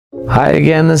Hi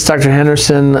again, this is Dr.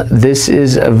 Henderson. This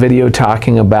is a video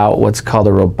talking about what's called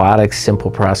a robotic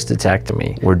simple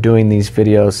prostatectomy. We're doing these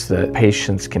videos so that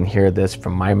patients can hear this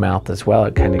from my mouth as well.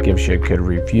 It kind of gives you a good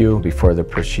review before the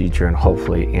procedure and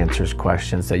hopefully answers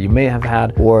questions that you may have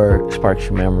had or sparks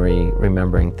your memory,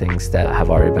 remembering things that have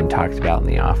already been talked about in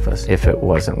the office if it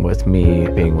wasn't with me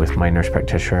being with my nurse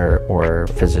practitioner or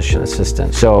physician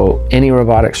assistant. So any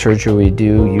robotic surgery we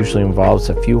do usually involves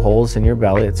a few holes in your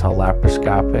belly. It's all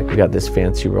laparoscopic. We got this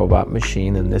fancy robot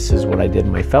machine, and this is what I did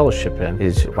my fellowship in,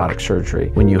 is robotic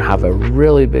surgery. When you have a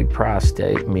really big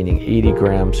prostate, meaning 80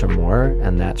 grams or more,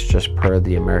 and that's just per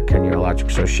the American Urologic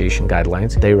Association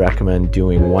guidelines, they recommend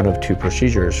doing one of two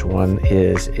procedures. One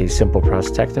is a simple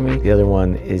prostatectomy. The other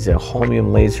one is a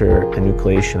holmium laser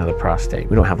enucleation of the prostate.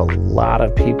 We don't have a lot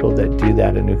of people that do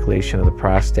that enucleation of the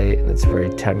prostate, and it's a very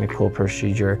technical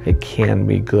procedure. It can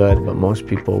be good, but most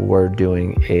people were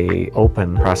doing a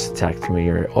open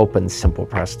prostatectomy or open simple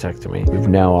prostatectomy. We've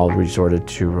now all resorted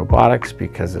to robotics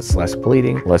because it's less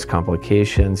bleeding, less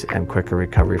complications, and quicker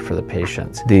recovery for the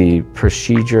patients. The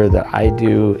procedure that I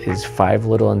do is 5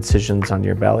 little incisions on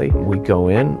your belly. We go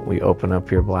in, we open up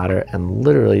your bladder, and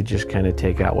literally just kind of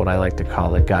take out what I like to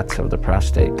call the guts of the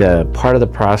prostate. The part of the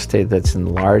prostate that's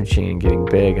enlarging and getting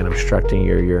big and obstructing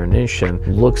your urination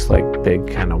looks like big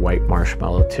kind of white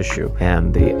marshmallow tissue.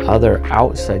 And the other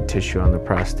outside tissue on the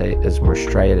prostate is more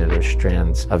striated, or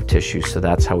strands of tissue, so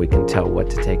that's how we can tell what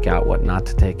to take out, what not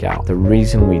to take out. The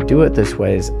reason we do it this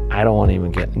way is I don't want to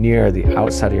even get near the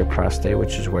outside of your prostate,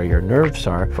 which is where your nerves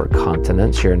are, for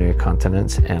continence, urinary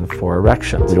continence, and for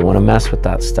erections. We don't want to mess with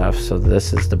that stuff, so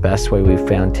this is the best way we've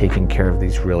found taking care of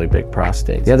these really big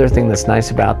prostates. The other thing that's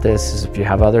nice about this is if you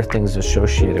have other things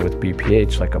associated with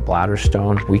BPH, like a bladder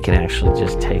stone, we can actually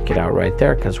just take it out right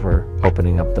there because we're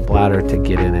opening up the bladder to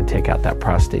get in and take out that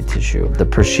prostate tissue. The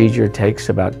procedure takes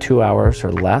about 2 hours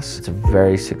or less. It's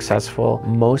very successful.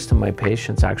 Most of my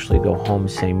patients actually go home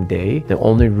same day. The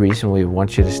only reason we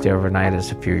want you to stay overnight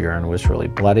is if your urine was really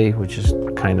bloody, which is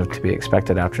kind of to be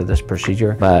expected after this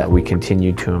procedure. But we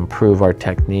continue to improve our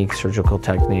technique, surgical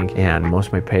technique, and most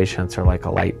of my patients are like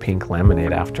a light pink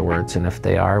lemonade afterwards. And if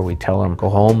they are, we tell them, go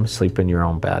home, sleep in your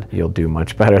own bed. You'll do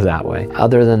much better that way.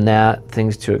 Other than that,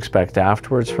 things to expect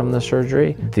afterwards from the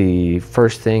surgery. The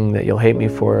first thing that you'll hate me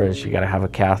for is you got to have a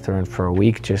catheter in for a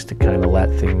week just to kind of let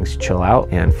things chill out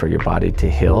and for your body to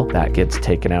heal. That gets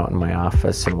taken out in my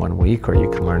office in 1 week, or you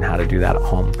can learn how to do that at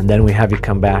home. And then we have you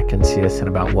come back and see us in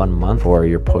about 1 month for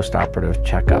your post-operative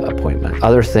checkup appointment.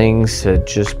 Other things to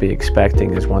just be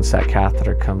expecting is once that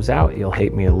catheter comes out, you'll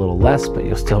hate me a little less, but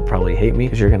you'll still probably hate me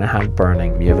because you're going to have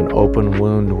burning. You have an open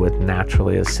wound with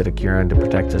naturally acidic urine to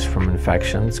protect us from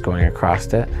infections going across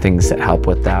it. Things that help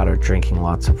with that are drinking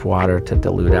lots of water to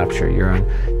dilute out your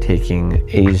urine, taking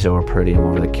azo or protein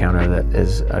over the counter that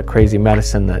is a crazy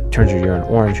medicine that turns your urine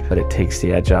orange, but it takes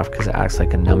the edge off because it acts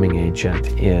like a numbing agent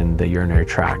in the urinary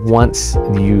tract. Once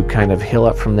you kind of heal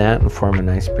up from that and form a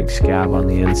nice big scab on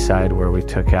the inside where we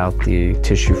took out the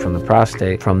tissue from the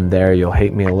prostate, from there you'll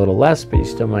hate me a little less, but you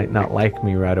still might not like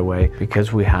me right away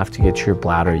because we have to get your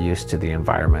bladder used to the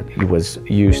environment. It was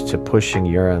used to pushing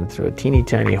urine through a teeny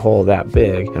tiny hole that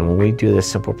big, and when we do this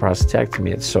simple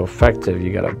prostatectomy, it's so effective.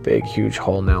 You got a big huge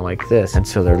hole now like this, and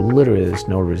so there literally is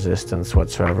no resistance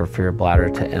whatsoever for your bladder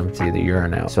to empty the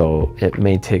urine out. So it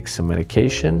may take some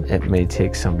medication, it may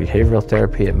take some behavioral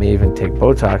therapy, it may even take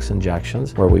Botox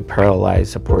injections where we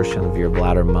paralyze a portion of your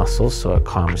bladder muscles so it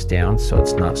calms down, so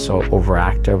it's not so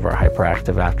overactive or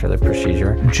hyperactive after the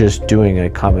procedure. Just doing a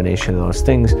combination of those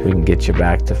things, we can get you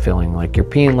back to feeling like you're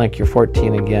peeing like you're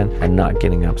 14 again, and not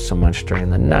getting up so much during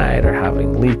the night or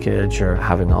having leakage or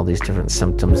having all these different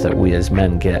symptoms that we as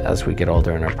men get as we get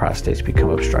older and our prostates become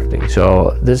obstructing.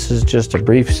 So this is just a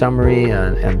brief summary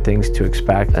and things to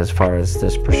expect as far as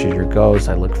this procedure goes.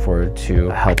 I look forward to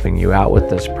helping you out with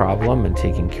this problem and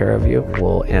taking care of you.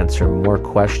 We'll answer more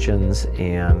questions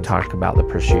and talk about the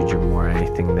procedure more,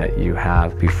 anything that you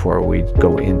have before we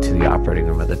go into the operating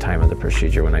room at the time of the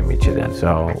procedure when I meet you then.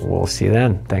 So we'll see you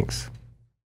then. Thanks.